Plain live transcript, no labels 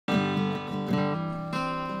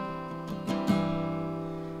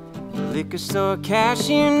Liquor store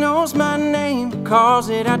cashier knows my name, calls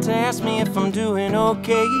it out to ask me if I'm doing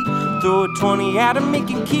okay. Throw a 20 at him,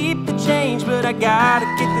 make it keep the change, but I gotta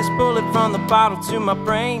get this bullet from the bottle to my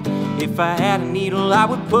brain. If I had a needle, I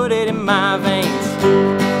would put it in my veins.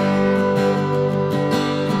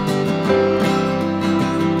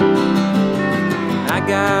 I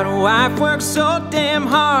got a wife, works so damn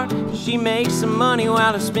hard. She makes some money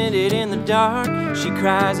while I spend it in the dark. She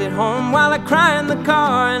cries at home while I cry in the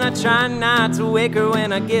car, and I try not to wake her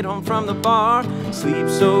when I get home from the bar. Sleep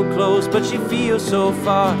so close, but she feels so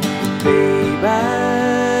far. Babe,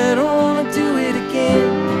 I don't wanna do it again,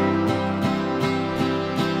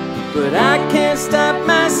 but I can't stop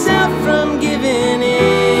myself from giving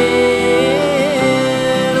in.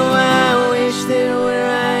 Oh, I wish that where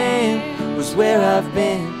I am was where I've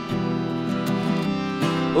been.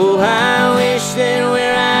 Oh, I wish that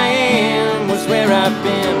where I am was where I've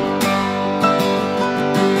been.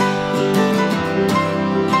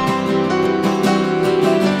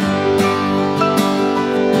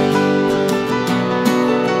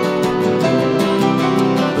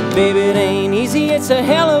 But baby, it ain't easy, it's a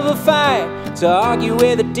hell of a fight to argue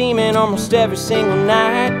with a demon almost every single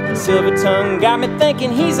night. Silver tongue got me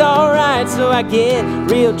thinking he's alright, so I get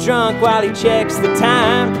real drunk while he checks the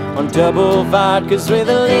time on double vodkas with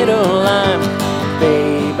a little lime.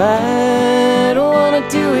 Babe, I don't wanna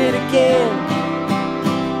do it again,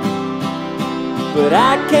 but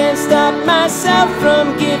I can't stop myself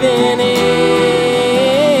from giving in.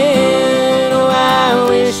 Oh, I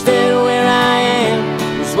wish that where I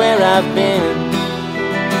am was where I've been.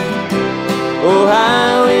 Oh,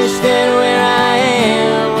 I wish that where I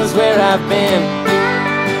am was where I've been.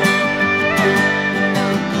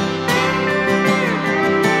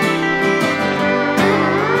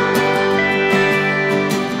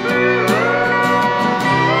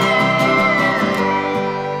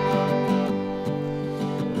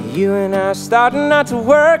 You and I starting not to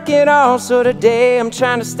work at all, so today I'm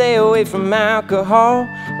trying to stay away from alcohol.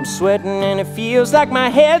 I'm sweating and it feels like my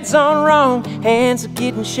head's on wrong. Hands are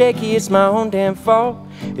getting shaky, it's my own damn fault.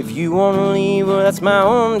 If you wanna leave, well, that's my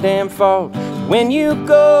own damn fault. When you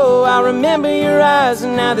go, I'll remember your eyes,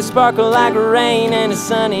 and now they sparkle like rain in a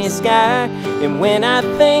sunny sky. And when I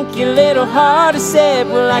think your little heart is set,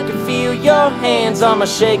 well, I can feel your hands on my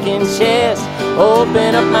shaking chest.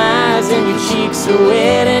 Open up my eyes and your cheeks are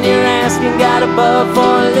wet, and you're asking God above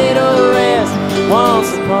for a little rest.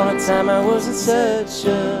 Once upon a time I wasn't such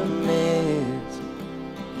a mess.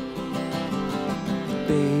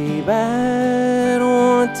 Babe, I don't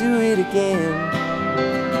wanna do it again.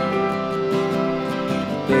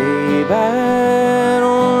 Babe, I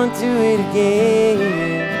don't wanna do it again.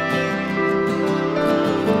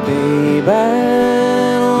 Babe, I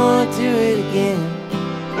don't wanna do it again.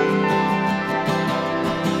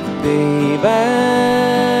 Babe, I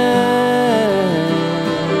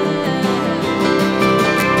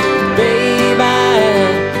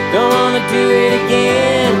don't wanna do it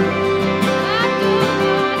again.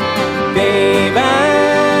 Babe, I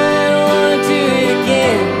don't wanna do it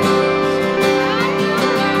again.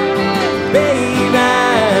 Babe, I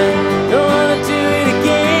don't wanna do it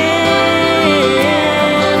again.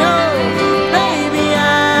 Oh, baby, I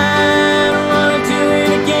don't wanna do it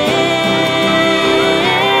again.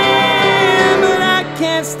 But I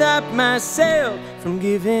can't stop myself from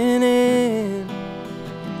giving in.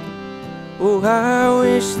 Oh, I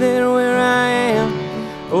wish that where I am,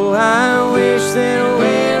 oh, I wish that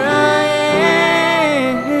where I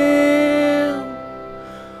am,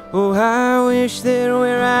 oh, I wish that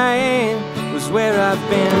where I am was where I've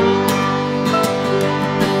been.